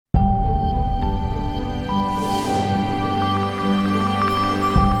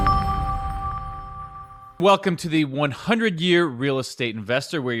Welcome to the 100-Year Real Estate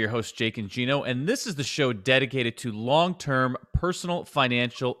Investor. We're your hosts, Jake and Gino, and this is the show dedicated to long-term personal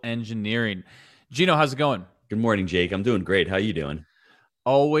financial engineering. Gino, how's it going? Good morning, Jake. I'm doing great. How you doing?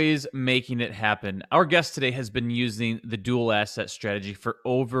 Always making it happen. Our guest today has been using the dual asset strategy for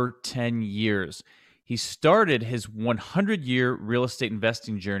over 10 years. He started his 100-year real estate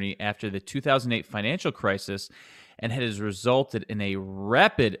investing journey after the 2008 financial crisis and has resulted in a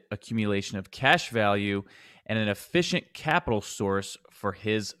rapid accumulation of cash value and an efficient capital source for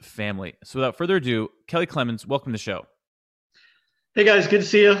his family. So without further ado, Kelly Clemens, welcome to the show. Hey guys, good to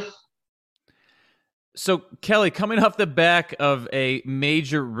see you. So Kelly, coming off the back of a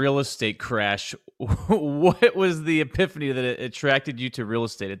major real estate crash, what was the epiphany that attracted you to real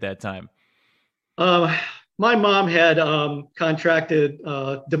estate at that time? My mom had contracted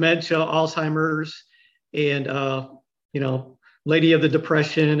dementia, Alzheimer's, and lady of the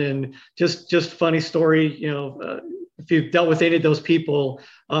depression, and just funny story. If you've dealt with any of those people,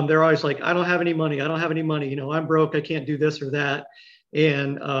 they're always like, I don't have any money. I don't have any money. I'm broke. I can't do this or that.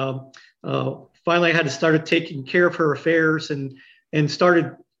 And finally, I had to start taking care of her affairs and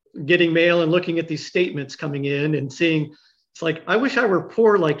started getting mail and looking at these statements coming in and seeing. It's like, I wish I were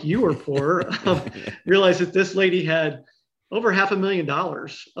poor like you were poor. Realized that this lady had over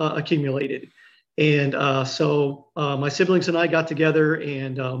 $500,000 accumulated. And so my siblings and I got together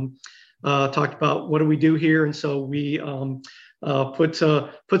and talked about what do we do here. And so we put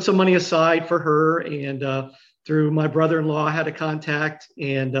some money aside for her. And through my brother-in-law, I had a contact.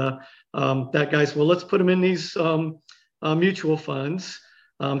 And that guy's, well, let's put them in these mutual funds.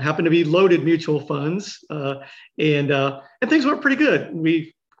 Happened to be loaded mutual funds, and things went pretty good.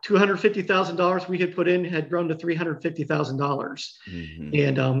 $250,000 we had put in had grown to $350,000. Mm-hmm.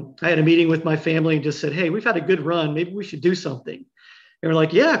 And I had a meeting with my family and just said, hey, we've had a good run. Maybe we should do something. And they're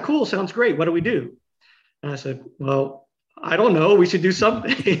like, yeah, cool. Sounds great. What do we do? And I said, well, I don't know. We should do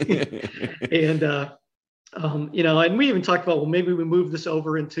something. And, and we even talked about, well, maybe we move this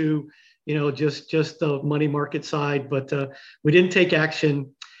over into just the money market side, but we didn't take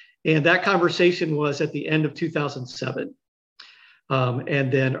action. And that conversation was at the end of 2007.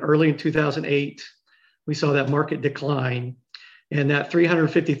 And then early in 2008, we saw that market decline, and that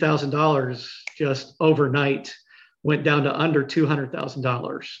 $350,000 just overnight went down to under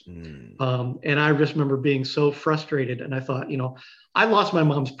 $200,000. And I just remember being so frustrated. And I thought, I lost my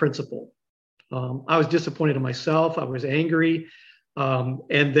mom's principal. I was disappointed in myself. I was angry.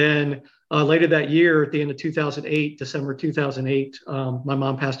 And then later that year, at the end of 2008, December 2008, my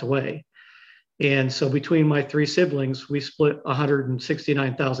mom passed away. And so between my three siblings, we split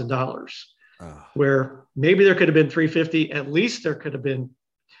 $169,000, where maybe there could have been 350, at least there could have been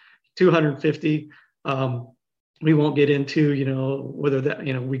 250. We won't get into, whether that,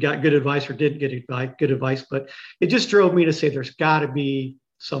 we got good advice or didn't get good advice, but it just drove me to say there's got to be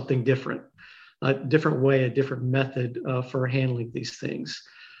something different, a different way, a different method for handling these things.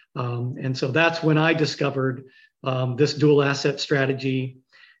 And so that's when I discovered this dual asset strategy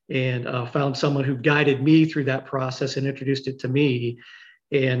and found someone who guided me through that process and introduced it to me.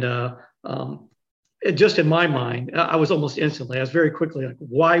 And it just in my mind, I was almost instantly, I was very quickly like,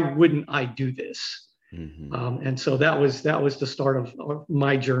 why wouldn't I do this? Mm-hmm. And so that was the start of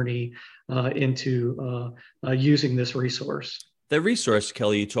my journey into using this resource. The resource,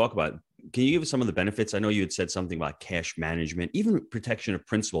 Kelly, you talk about, can you give us some of the benefits? I know you had said something about cash management, even protection of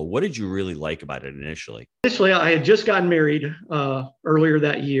principal. What did you really like about it initially? Initially, I had just gotten married earlier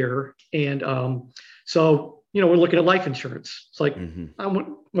that year. And so, we're looking at life insurance. It's like, mm-hmm. I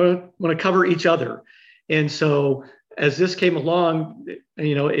want to cover each other. And so as this came along,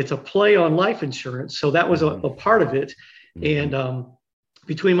 it's a play on life insurance. So that was a part of it. Mm-hmm. And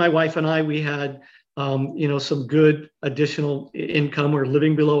between my wife and I, we had some good additional income. We're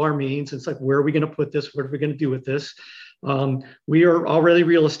living below our means. It's like, where are we going to put this? What are we going to do with this? We are already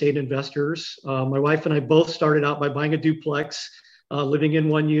real estate investors. My wife and I both started out by buying a duplex, living in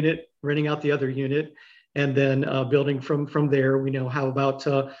one unit, renting out the other unit, and then building from there. We now have about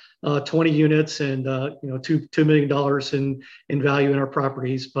 20 units and $2 million in value in our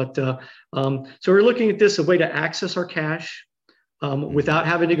properties. But so we're looking at this as a way to access our cash without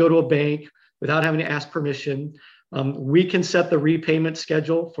having to go to a bank, without having to ask permission. We can set the repayment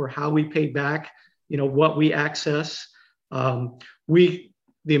schedule for how we pay back, what we access. The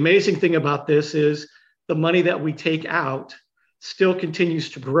amazing thing about this is the money that we take out still continues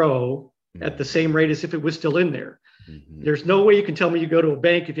to grow at the same rate as if it was still in there. Mm-hmm. There's no way you can tell me you go to a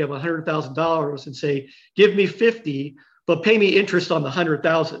bank if you have $100,000 and say, give me 50, but pay me interest on the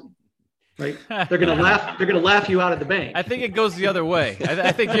 100,000. right? They're going to laugh. They're going to laugh you out of the bank. I think it goes the other way.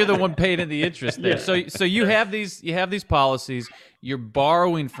 I think you're the one paying in the interest there. Yeah. So you have these policies. You're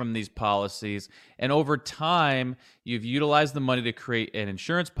borrowing from these policies, and over time, you've utilized the money to create an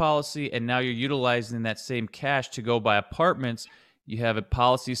insurance policy, and now you're utilizing that same cash to go buy apartments. You have a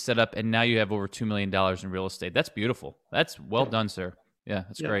policy set up, and now you have over $2 million in real estate. That's beautiful. That's well done, sir. Yeah,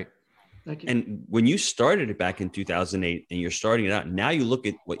 that's great. Thank you. And when you started it back in 2008 and you're starting it out, now you look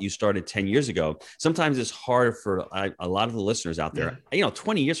at what you started 10 years ago. Sometimes it's hard for a lot of the listeners out there. You know,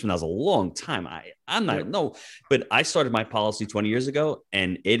 20 years from now is a long time. I'm not, no, but I started my policy 20 years ago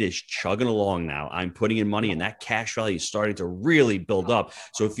and it is chugging along now. I'm putting in money and that cash value is starting to really build up.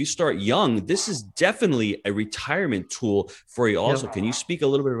 So if you start young, this is definitely a retirement tool for you also. Can you speak a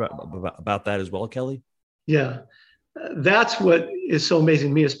little bit about that as well, Kelly? Yeah. That's what is so amazing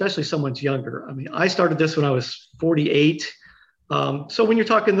to me, especially someone's younger. I mean, I started this when I was 48. So when you're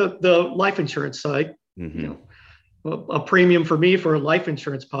talking the life insurance side, you know, a premium for me for a life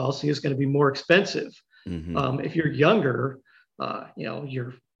insurance policy is going to be more expensive. If you're younger, you know,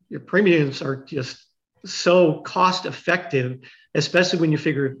 your premiums are just so cost effective, especially when you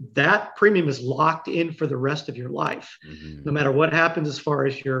figure that premium is locked in for the rest of your life, no matter what happens as far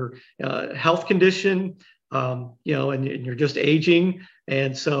as your health condition. You know, and you're just aging.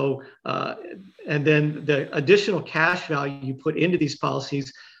 And so, and then the additional cash value you put into these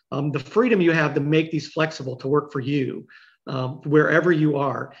policies, the freedom you have to make these flexible to work for you, wherever you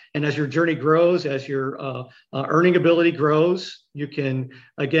are. And as your journey grows, as your earning ability grows, you can,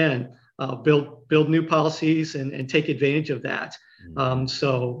 again, build new policies and take advantage of that.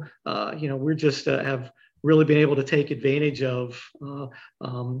 So, you know, we're just have really been able to take advantage of,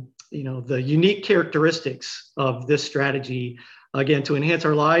 you know, the unique characteristics of this strategy, again, to enhance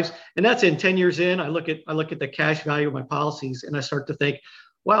our lives. And that's in 10 years in, I look at the cash value of my policies and I start to think,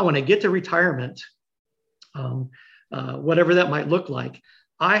 wow, when I get to retirement, whatever that might look like,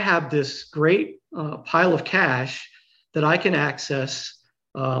 I have this great pile of cash that I can access,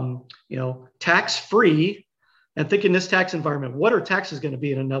 you know, tax-free. And think in this tax environment, what are taxes going to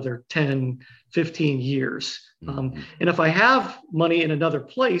be in another 10, 15 years? And if I have money in another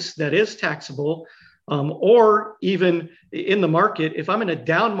place that is taxable, or even in the market, if I'm in a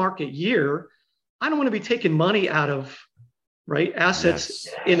down market year, I don't want to be taking money out of assets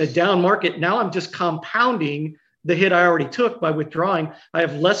in a down market. Now I'm just compounding the hit I already took by withdrawing. I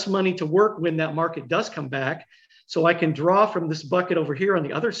have less money to work when that market does come back. So I can draw from this bucket over here on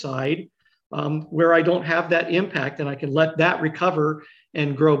the other side, where I don't have that impact and I can let that recover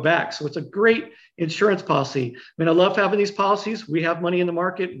and grow back. So it's a great insurance policy. I mean, I love having these policies. We have money in the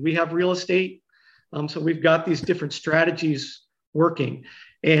market. We have real estate. So we've got these different strategies working.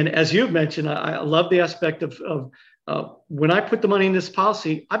 And as you've mentioned, I love the aspect of when I put the money in this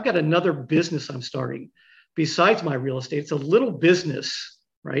policy, I've got another business I'm starting besides my real estate. It's a little business,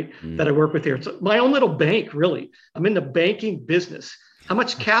 right, that I work with here. It's my own little bank, really. I'm in the banking business. How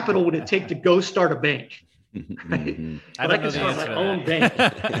much capital would it take to go start a bank? Right? I can start my own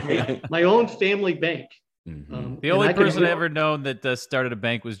bank, my own family bank. The only person I ever known that started a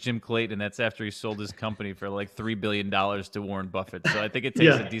bank was Jim Clayton. That's after he sold his company for like $3 billion to Warren Buffett. So I think it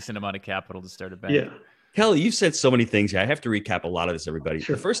takes a decent amount of capital to start a bank. Yeah. Kelly, you've said so many things here. I have to recap a lot of this, everybody.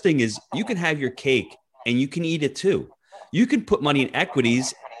 Sure. The first thing is you can have your cake and you can eat it too. You can put money in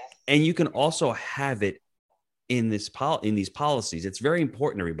equities and you can also have it in these policies. It's very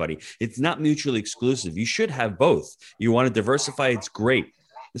important, everybody. It's not mutually exclusive. You should have both. You want to diversify, it's great.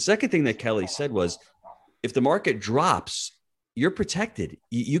 The second thing that Kelly said was, if the market drops, you're protected.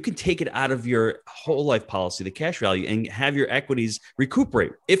 You can take it out of your whole life policy, the cash value, and have your equities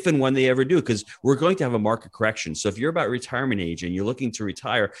recuperate if and when they ever do, because we're going to have a market correction. So if you're about retirement age and you're looking to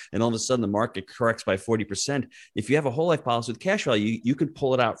retire and all of a sudden the market corrects by 40%, if you have a whole life policy with cash value, you can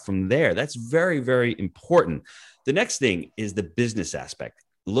pull it out from there. That's very, very important. The next thing is the business aspect.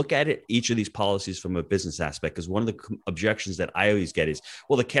 Look at it, each of these policies from a business aspect, because one of the objections that I always get is,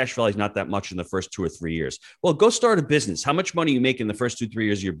 well, the cash value is not that much in the first 2 or 3 years. Well, go start a business. How much money you make in the first 2, 3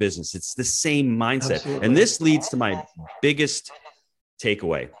 years of your business? It's the same mindset. Absolutely. And this leads to my biggest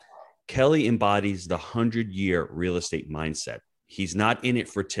takeaway. Kelly embodies the 100-year real estate mindset. He's not in it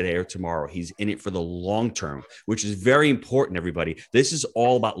for today or tomorrow. He's in it for the long term, which is very important, everybody. This is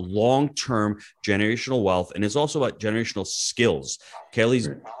all about long-term generational wealth, and it's also about generational skills. Kelly's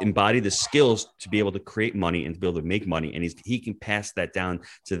embodied the skills to be able to create money and to be able to make money, and he can pass that down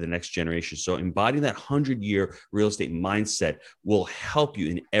to the next generation. So embodying that 100-year real estate mindset will help you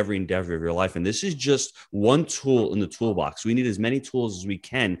in every endeavor of your life. And this is just one tool in the toolbox. We need as many tools as we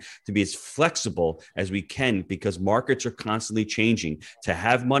can to be as flexible as we can, because markets are constantly changing. changing, to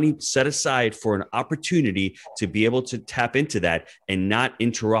have money set aside for an opportunity to be able to tap into that and not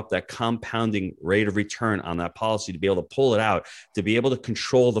interrupt that compounding rate of return on that policy, to be able to pull it out, to be able to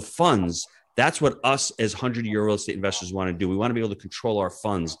control the funds. That's what us as 100-year real estate investors want to do. We want to be able to control our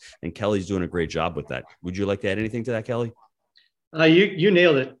funds, and Kelly's doing a great job with that. Would you like to add anything to that, Kelly? You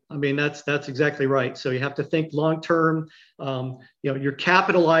nailed it. I mean, that's exactly right. So you have to think long term. You're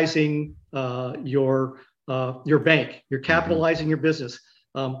capitalizing your bank. You're capitalizing your business.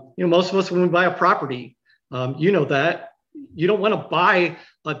 Most of us, when we buy a property, that you don't want to buy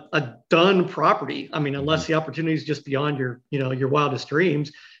a done property. I mean, unless the opportunity is just beyond your wildest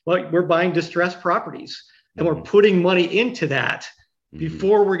dreams. But we're buying distressed properties, and we're putting money into that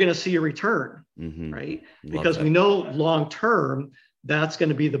before we're going to see a return, right? Because we know long term that's going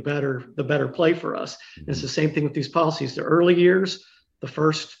to be the better play for us. And it's the same thing with these policies. The early years, the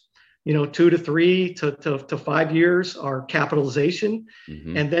first 2 to 3 to 5 years are capitalization,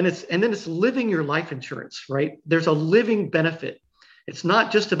 and then it's living your life insurance, right? There's a living benefit. It's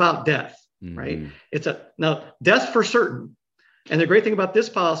not just about death, right? Now death for certain. And the great thing about this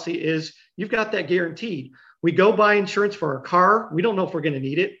policy is you've got that guaranteed. We go buy insurance for our car. We don't know if we're going to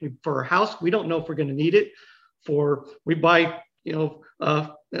need it. For our house, we don't know if we're going to need it. We buy,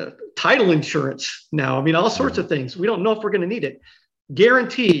 title insurance now. I mean, all sorts of things. We don't know if we're going to need it.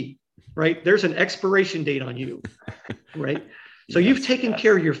 Guaranteed, right? There's an expiration date on you, right? So you've taken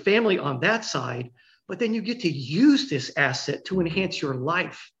care of your family on that side, but then you get to use this asset to enhance your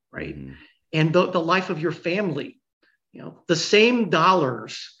life, right? And the life of your family. The same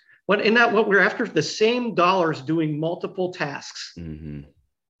dollars. What we're after? The same dollars doing multiple tasks,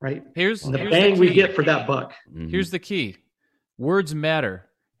 right? Here's the bang we get for that buck. Here's the key: words matter.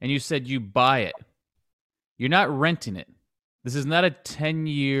 And you said you buy it. You're not renting it. This is not a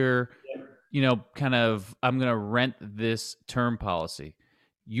 10-year, kind of I'm going to rent this term policy.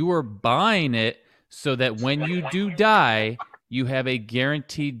 You are buying it so that when you do die, you have a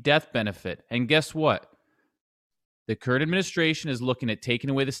guaranteed death benefit. And guess what? The current administration is looking at taking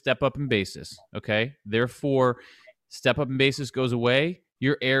away the step-up in basis, okay? Therefore, step-up in basis goes away.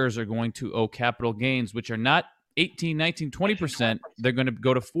 Your heirs are going to owe capital gains, which are not 18, 19, 20%. They're going to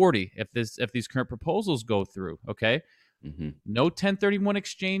go to 40 if these current proposals go through, okay? No 1031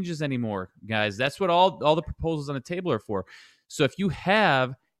 exchanges anymore, guys. That's what all the proposals on the table are for. So if you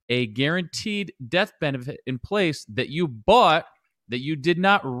have a guaranteed death benefit in place that you bought, that you did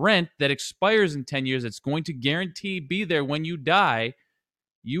not rent, that expires in 10 years, it's going to guarantee be there when you die,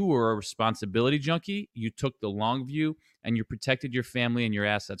 you were a responsibility junkie, you took the long view, and you protected your family and your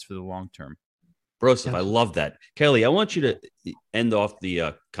assets for the long term. Broseph, I love that. Kelly, I want you to end off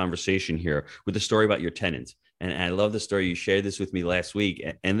the conversation here with the story about your tenant. And I love the story. You shared this with me last week,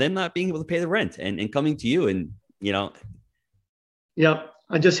 and then not being able to pay the rent and coming to you and, Yep.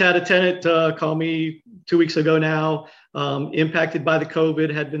 I just had a tenant call me 2 weeks ago now, impacted by the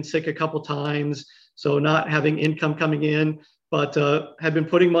COVID, had been sick a couple times, so not having income coming in, but had been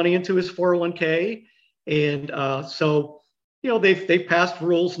putting money into his 401k. And so, they've passed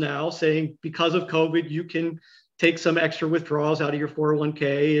rules now saying because of COVID, you can take some extra withdrawals out of your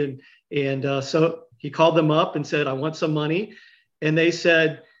 401k. And so he called them up and said, I want some money. And they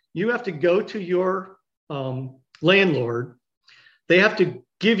said, you have to go to your landlord. They have to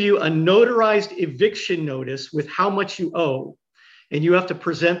give you a notarized eviction notice with how much you owe. And you have to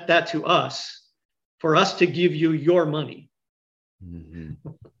present that to us for us to give you your money.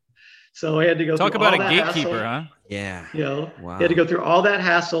 So I had to go talk through about all a that gatekeeper, hassle. huh? Yeah. Wow. He had to go through all that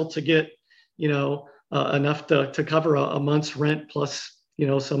hassle to get, enough to cover a month's rent plus,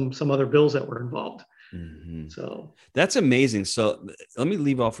 some other bills that were involved. So that's amazing. So let me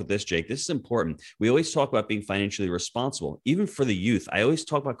leave off with this, Jake. This is important. We always talk about being financially responsible, even for the youth. I always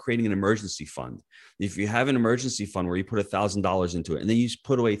talk about creating an emergency fund. If you have an emergency fund where you put $1,000 into it and then you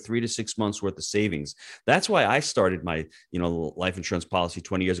put away 3 to 6 months worth of savings, that's why I started my, life insurance policy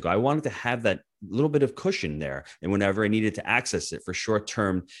 20 years ago. I wanted to have that little bit of cushion there. And whenever I needed to access it for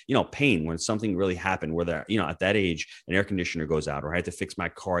short-term, pain, when something really happened where there, at that age, an air conditioner goes out or I had to fix my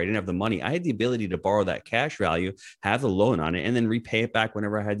car, I didn't have the money. I had the ability to borrow that cash value, have the loan on it, and then repay it back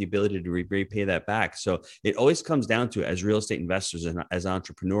whenever I had the ability to repay that back. So it always comes down to, as real estate investors and as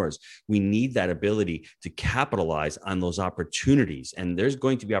entrepreneurs, we need that ability to capitalize on those opportunities. And there's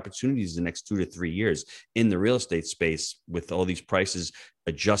going to be opportunities the next 2 to 3 years in the real estate space with all these prices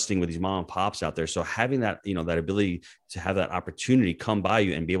adjusting with these mom and pops out there. So having that, that ability to have that opportunity come by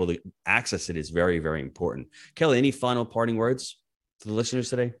you and be able to access it is very, very important. Kelly, any final parting words to the listeners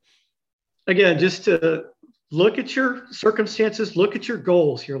today? Again, just to look at your circumstances, look at your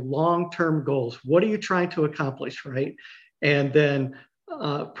goals, your long-term goals. What are you trying to accomplish, right? and then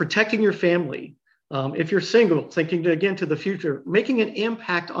protecting your family. If you're single, thinking again to the future, making an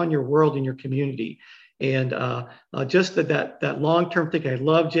impact on your world and your community. And just that long-term thinking. I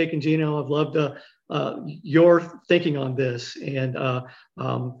love Jake and Gino. I've loved your thinking on this, and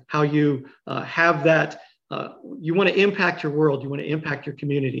how you have that. You want to impact your world. You want to impact your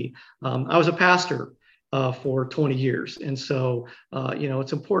community. I was a pastor for 20 years. And so,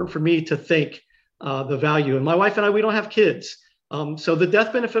 it's important for me to think the value. And my wife and I, we don't have kids. So the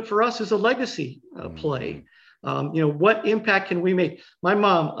death benefit for us is a legacy play. What impact can we make? My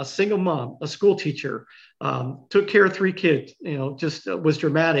mom, a single mom, a school teacher, took care of 3 kids, just was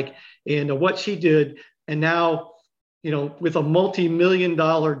dramatic. And what she did. And now, with a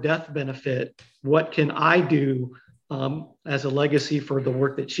multi-million-dollar death benefit, what can I do as a legacy for the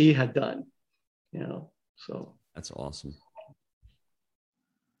work that she had done? So that's awesome.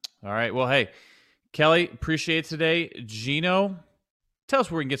 All right. Well, hey, Kelly, appreciate it today. Gino, tell us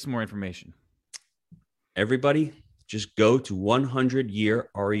where we can get some more information. Everybody, just go to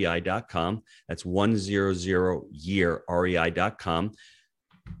 100yearrei.com. That's 100yearrei.com.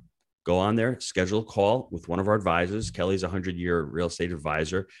 Go on there, schedule a call with one of our advisors. Kelly's a 100-year real estate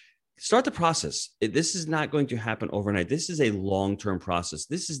advisor. Start the process. This is not going to happen overnight. This is a long-term process.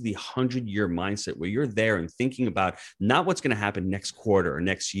 This is the 100-year mindset where you're there and thinking about not what's going to happen next quarter or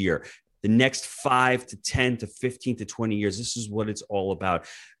next year, the next 5 to 10 to 15 to 20 years. This is what it's all about.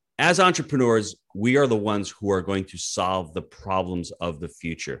 As entrepreneurs, we are the ones who are going to solve the problems of the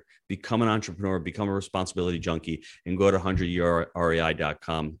future. Become an entrepreneur, become a responsibility junkie, and go to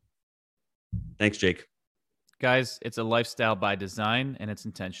 100yearrei.com. Thanks, Jake. Guys, it's a lifestyle by design, and it's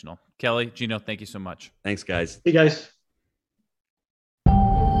intentional. Kelly, Gino, thank you so much. Thanks, guys. Hey, guys.